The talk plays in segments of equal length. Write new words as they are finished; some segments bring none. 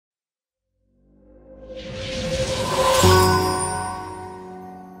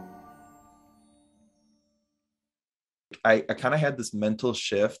I kind of had this mental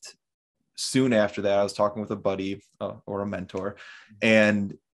shift soon after that. I was talking with a buddy or a mentor,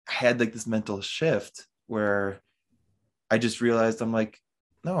 and I had like this mental shift where I just realized I'm like,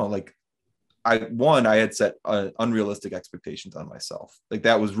 no, like I had set unrealistic expectations on myself. Like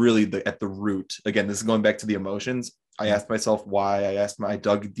that was really at the root. Again, this is going back to the emotions. I asked myself why. I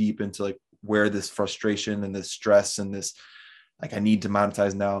dug deep into like where this frustration and this stress and this, like, I need to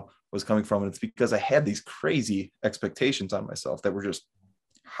monetize now was coming from. And it's because I had these crazy expectations on myself that were just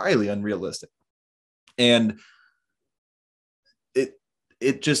highly unrealistic. And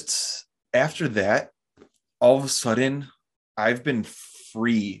it just, after that, all of a sudden I've been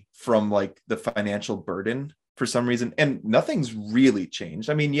free from like the financial burden for some reason, and nothing's really changed.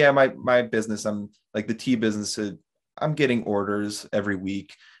 I mean, yeah, my business, I'm like the tea business, I'm getting orders every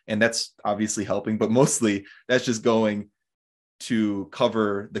week, and that's obviously helping, but mostly that's just going to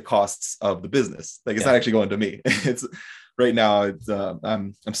cover the costs of the business. Like it's not actually going to me. It's right now, it's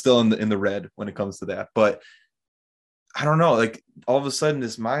I'm still in the red when it comes to that. But I don't know, like all of a sudden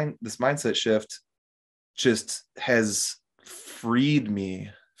this mindset shift just has freed me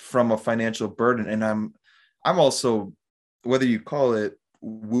from a financial burden. And I'm also, whether you call it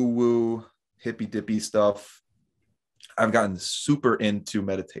woo woo, hippy dippy stuff, I've gotten super into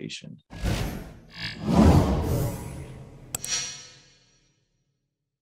meditation.